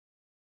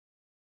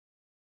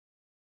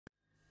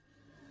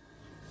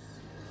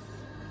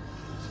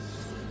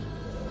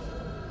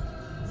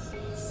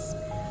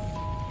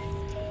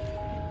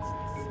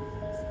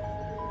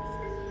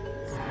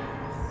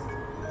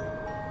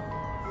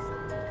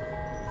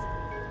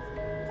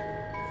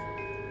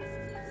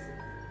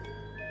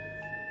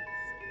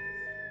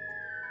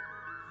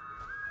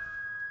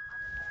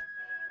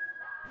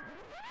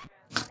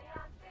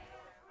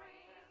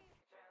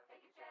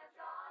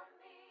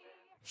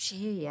she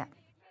here yet?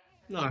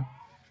 No,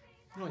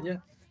 not yet.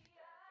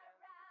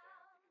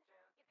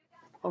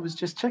 I was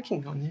just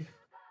checking on you.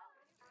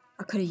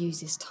 I could have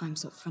used this time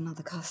slot for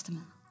another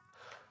customer.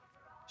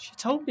 She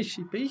told me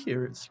she'd be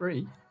here at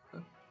 3.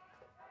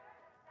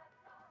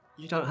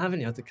 You don't have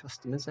any other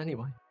customers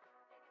anyway.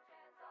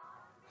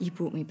 You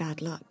brought me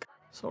bad luck.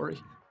 Sorry.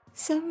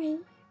 Sorry.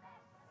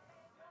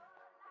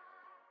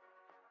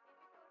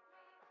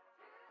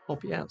 I'll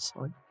be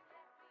outside.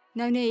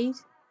 No need.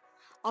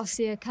 I'll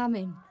see her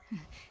coming.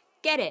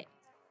 Get it?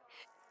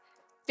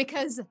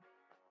 Because...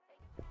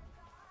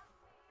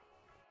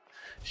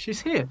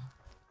 She's here.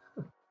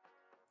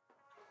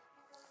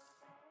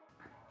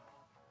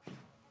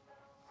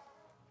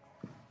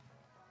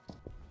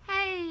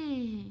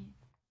 Hey!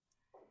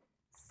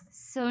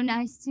 So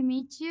nice to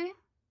meet you.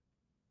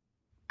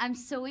 I'm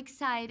so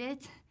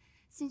excited.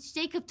 Since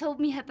Jacob told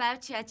me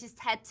about you, I just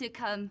had to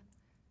come.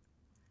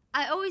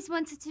 I always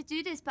wanted to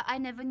do this, but I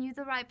never knew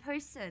the right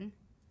person.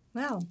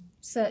 Well,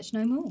 search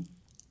no more.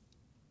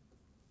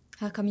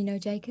 How come you know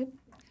Jacob?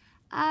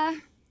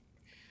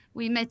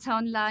 We met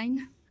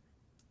online.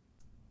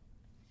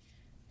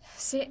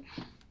 Sit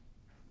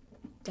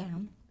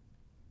down.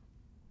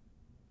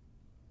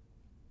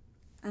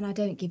 And I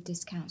don't give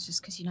discounts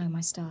just because you know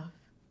my staff.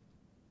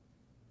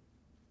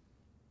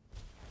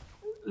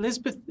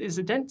 Elizabeth is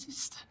a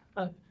dentist.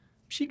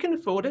 She can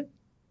afford it.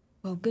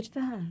 Well, good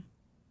for her.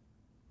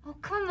 Oh,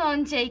 come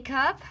on,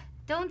 Jacob.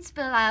 Don't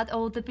spill out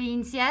all the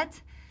beans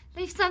yet.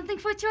 Leave something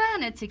for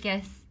Joanna to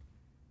guess.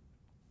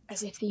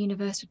 As if the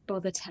universe would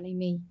bother telling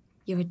me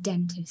you're a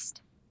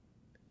dentist.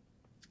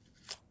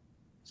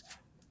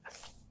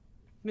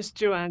 Miss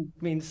Joanne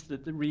means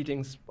that the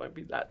readings won't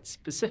be that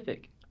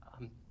specific.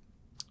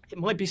 It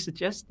might be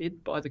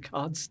suggested by the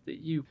cards that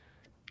you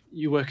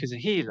work as a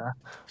healer,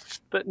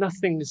 but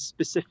nothing as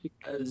specific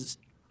as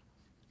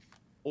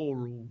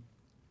oral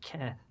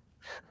care.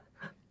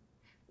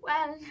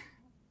 Well,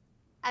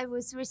 I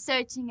was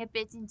researching a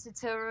bit into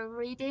tarot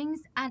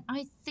readings, and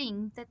I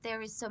think that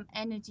there is some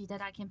energy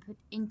that I can put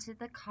into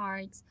the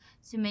cards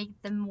to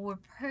make them more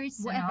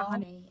personal. Whatever,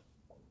 honey.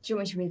 Do you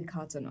want me to read the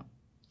cards or not?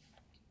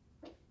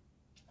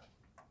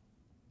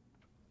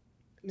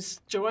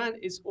 Miss Joanne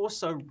is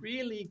also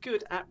really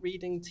good at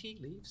reading tea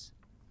leaves.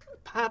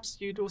 Perhaps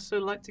you'd also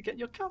like to get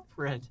your cup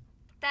read.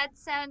 That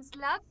sounds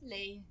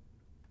lovely.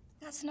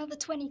 That's another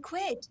 20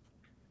 quid.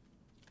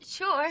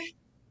 Sure.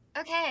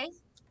 Okay.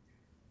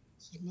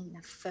 You needn't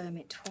affirm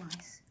it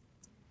twice.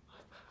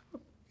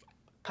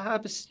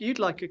 Perhaps you'd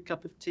like a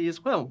cup of tea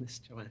as well, Miss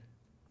Joanne.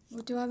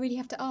 Well, do I really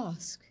have to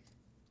ask?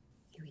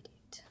 You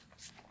idiot.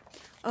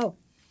 Oh.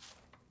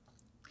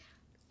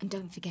 And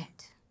don't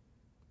forget.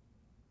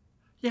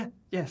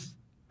 Yes,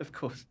 of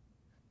course.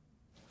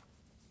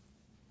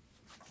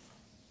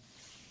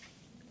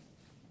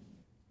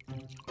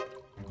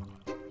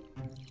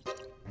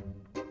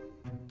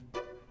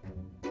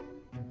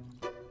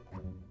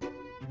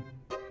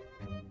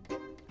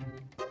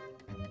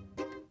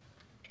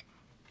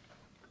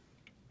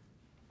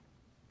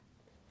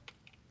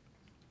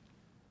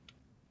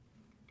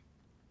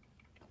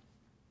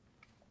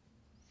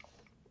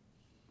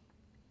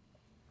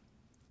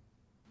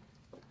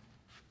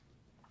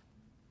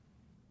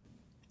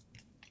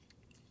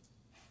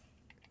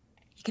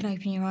 You can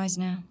open your eyes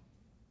now.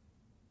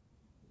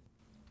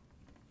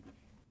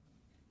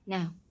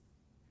 Now,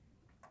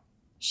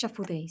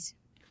 shuffle these.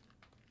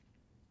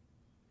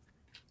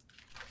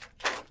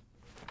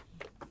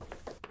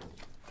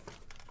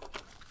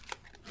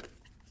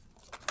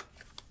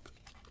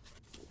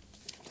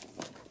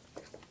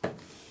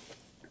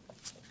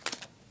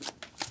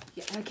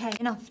 Yeah, okay,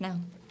 enough now.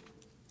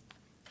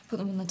 Put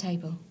them on the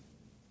table.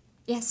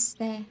 Yes,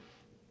 there.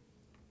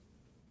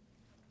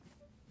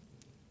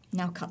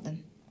 Now cut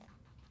them.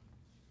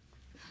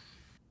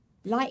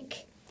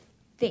 Like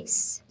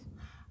this.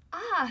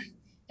 Ah,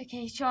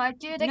 okay, shall I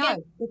do it again?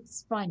 No,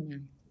 it's fine now.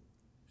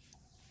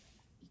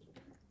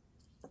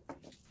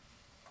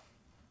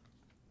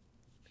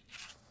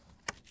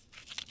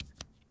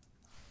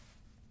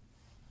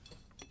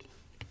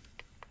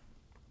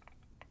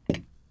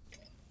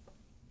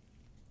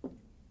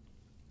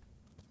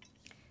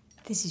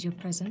 This is your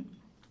present.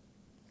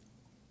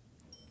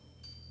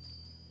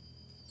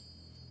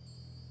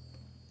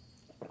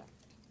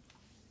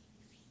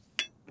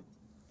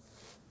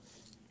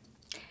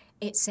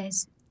 It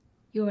says,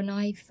 you're a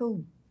naive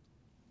fool.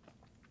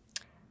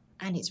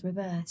 And it's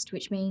reversed,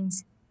 which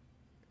means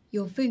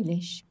you're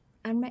foolish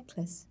and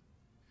reckless.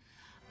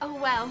 Oh,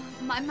 well,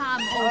 my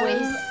mum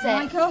always said... Oh,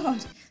 my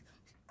God.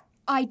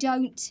 I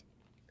don't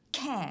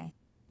care.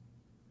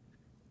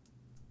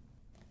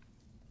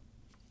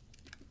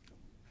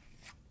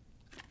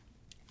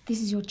 This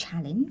is your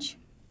challenge.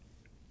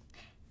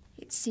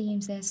 It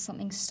seems there's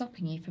something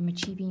stopping you from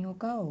achieving your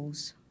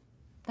goals.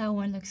 That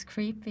one looks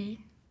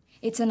creepy.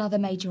 It's another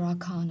major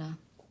arcana.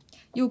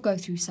 You'll go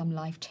through some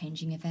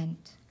life-changing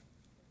event.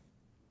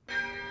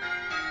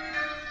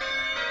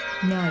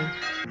 No.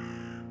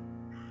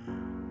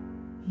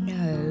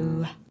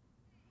 No.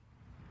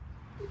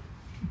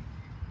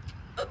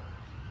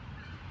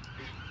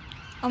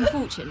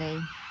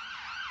 Unfortunately,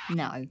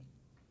 no.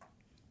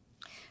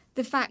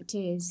 The fact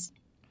is,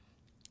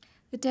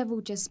 the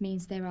devil just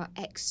means there are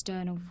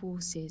external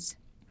forces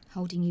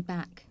holding you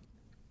back.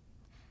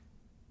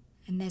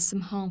 And there's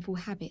some harmful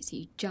habits that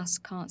you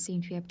just can't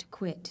seem to be able to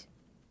quit.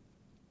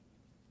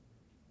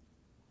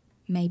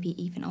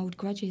 Maybe even old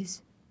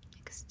grudges.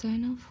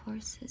 External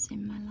forces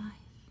in my life.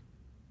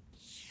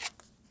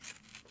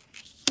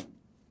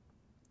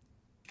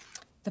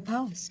 The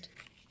past.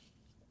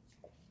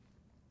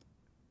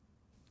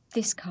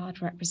 This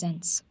card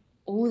represents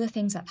all the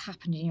things that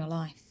happened in your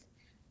life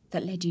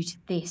that led you to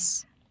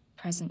this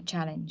present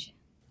challenge.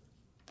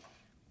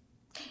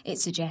 It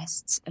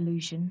suggests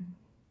illusion,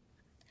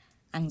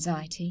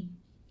 anxiety,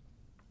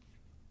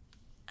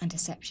 and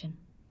deception.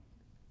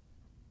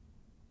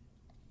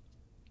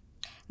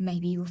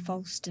 Maybe you were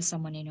false to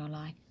someone in your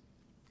life,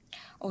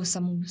 or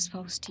someone was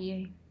false to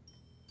you.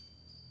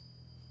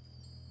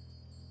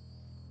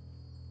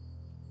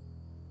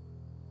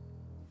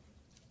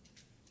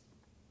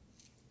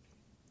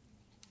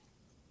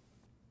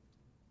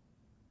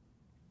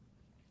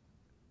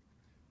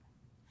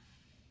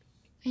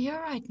 Are you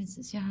all right,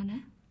 Mrs.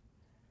 Johanna?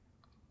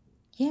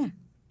 Yeah.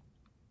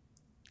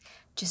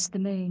 Just the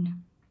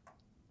moon.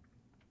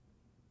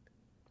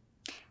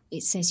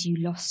 It says you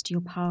lost your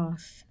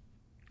path,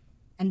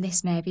 and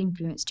this may have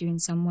influenced you in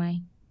some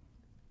way.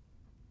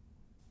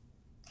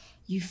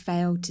 You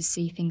failed to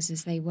see things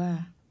as they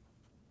were.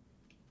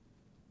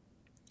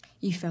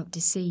 You felt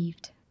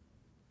deceived.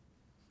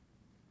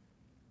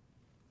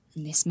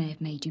 And this may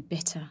have made you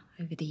bitter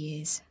over the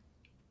years.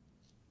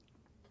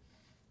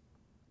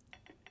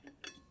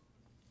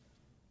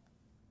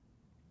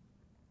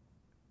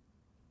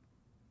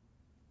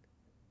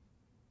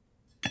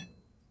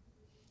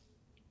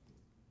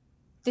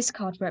 This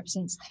card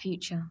represents the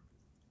future,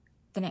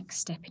 the next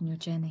step in your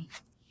journey.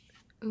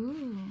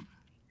 Ooh,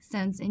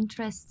 sounds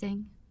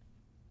interesting.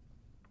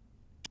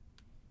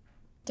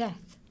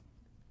 Death.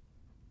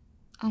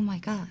 Oh my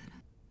God.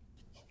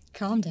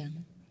 Calm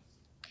down.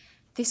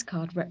 This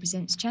card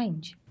represents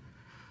change.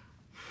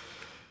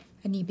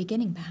 A new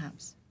beginning,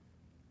 perhaps.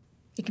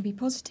 It can be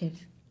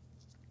positive.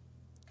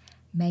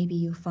 Maybe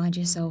you'll find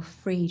yourself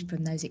freed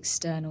from those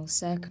external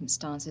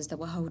circumstances that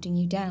were holding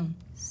you down.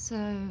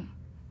 So,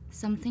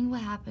 something will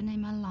happen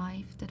in my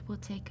life that will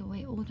take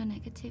away all the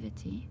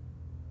negativity?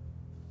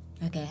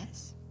 I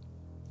guess.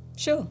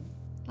 Sure.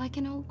 Like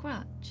an old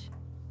grudge?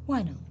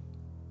 Why not?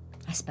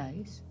 I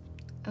suppose.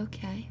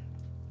 Okay.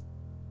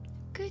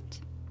 Good.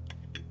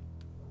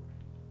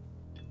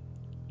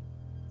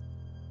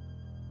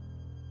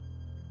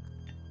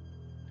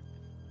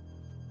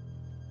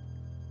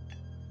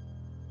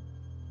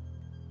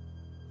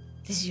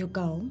 This is your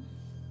goal,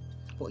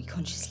 what you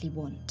consciously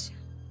want.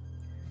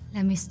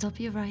 Let me stop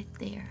you right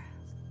there.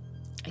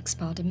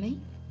 Pardon me?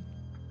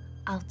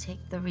 I'll take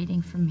the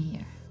reading from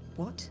here.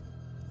 What?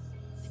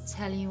 I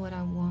tell you what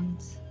I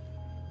want.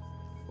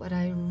 What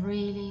I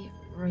really,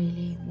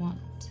 really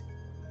want.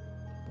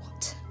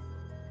 What?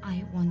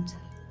 I want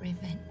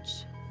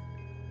revenge.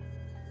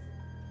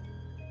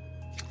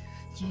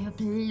 You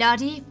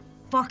bloody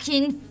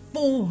fucking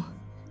fool!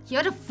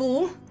 You're the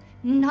fool,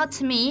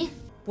 not me.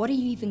 What are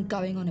you even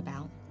going on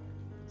about?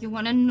 You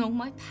wanna know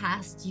my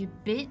past, you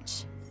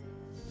bitch?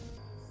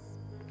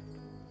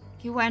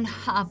 You weren't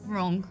half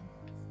wrong.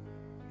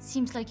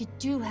 Seems like you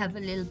do have a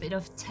little bit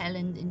of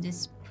talent in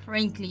this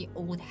prinkly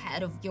old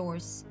head of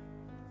yours.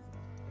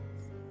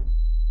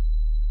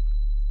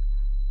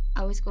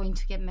 I was going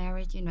to get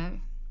married, you know.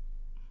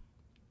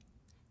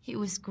 He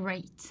was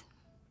great.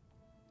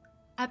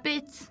 A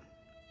bit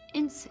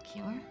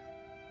insecure,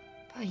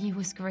 but he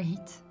was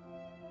great.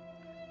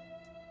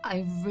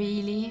 I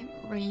really,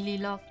 really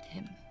loved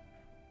him.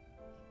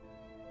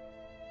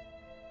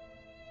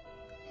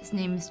 His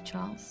name is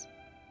Charles.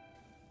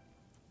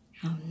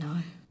 Oh no.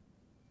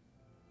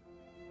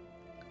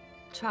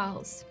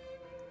 Charles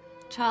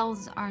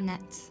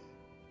Arnett.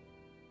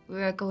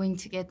 We are going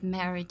to get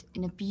married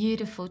in a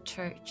beautiful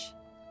church,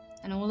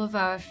 and all of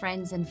our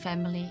friends and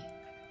family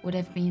would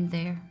have been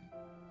there.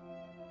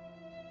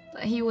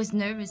 But he was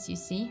nervous, you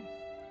see.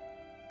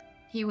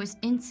 He was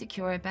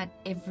insecure about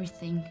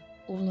everything,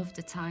 all of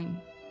the time.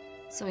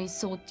 So he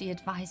sought the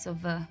advice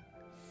of a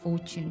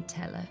fortune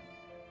teller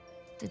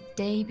the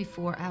day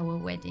before our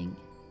wedding.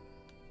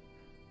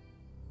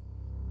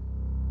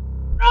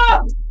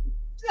 Oh!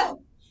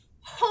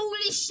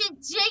 Holy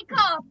shit,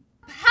 Jacob!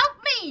 Help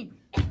me!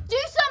 Do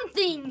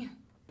something!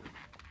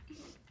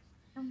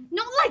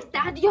 Not like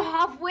that, you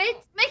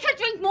half-wit! Make her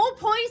drink more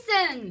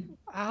poison!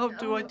 How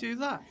do I do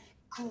that?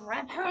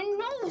 Grab her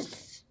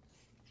nose!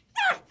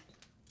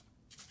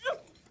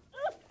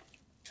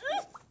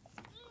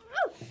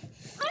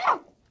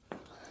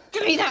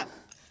 Give me that!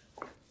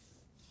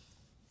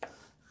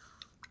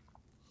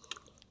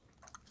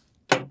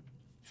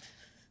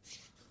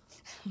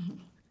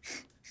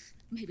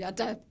 Maybe I'd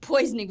die of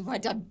poisoning if I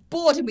died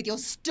boredom with your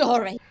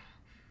story.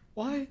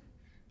 Why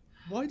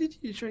did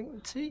you drink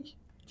the tea?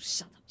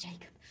 Shut up,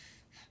 Jacob.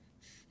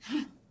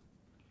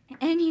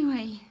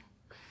 Anyway,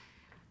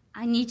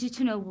 I need you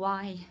to know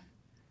why.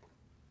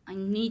 I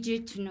need you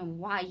to know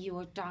why you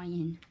are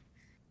dying.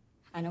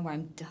 I know why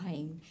I'm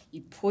dying.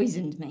 You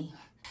poisoned me.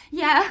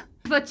 Yeah,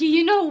 but do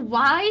you know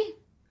why?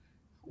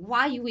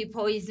 Why we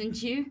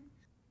poisoned you?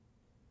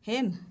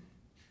 Him.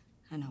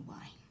 I know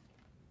why.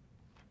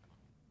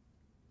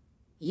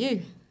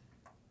 You.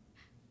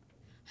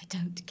 I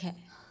don't care.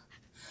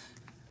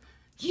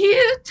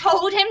 You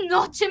told him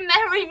not to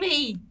marry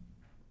me!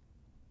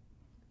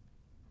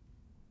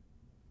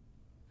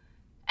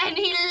 And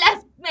he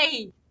left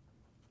me!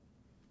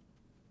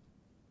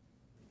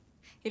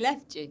 He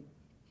left you?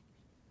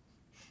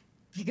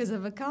 Because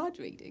of a card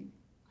reading?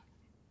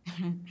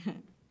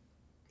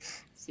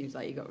 Seems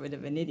like you got rid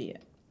of an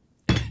idiot.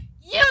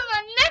 You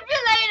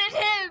manipulated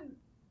him!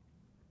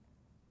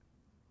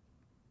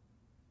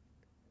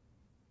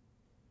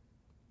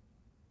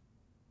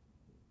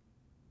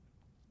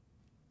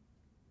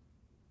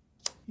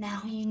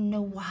 Now you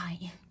know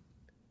why.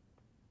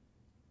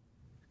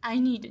 I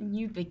need a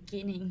new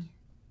beginning.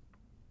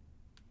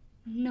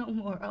 No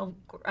more old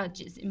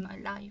grudges in my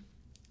life.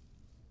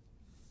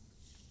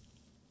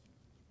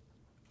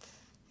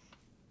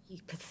 You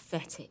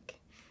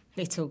pathetic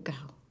little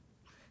girl.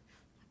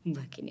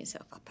 Working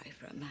yourself up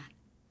over a man.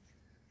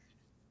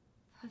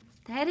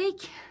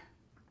 Pathetic?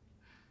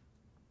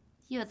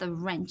 You're the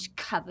wrench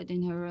covered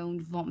in her own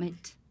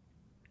vomit.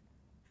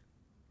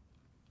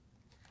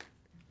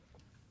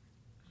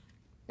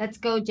 Let's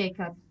go,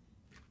 Jacob.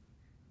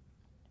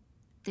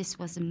 This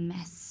was a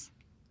mess.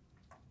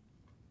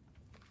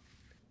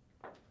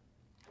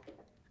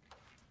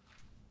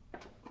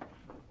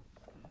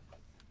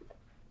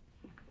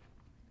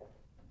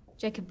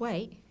 Jacob,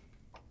 wait.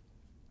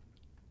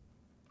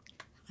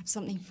 I've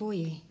something for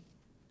you.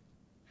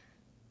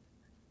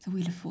 The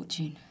Wheel of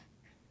Fortune.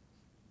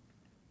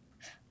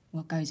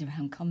 What goes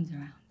around comes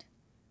around.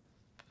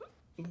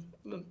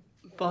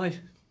 Bye,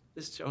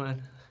 Miss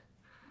Joanne.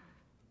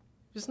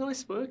 It was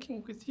nice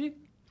working with you.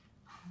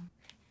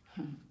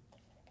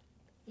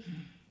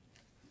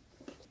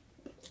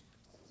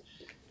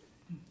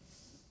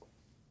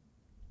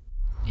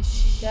 Is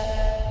she dead?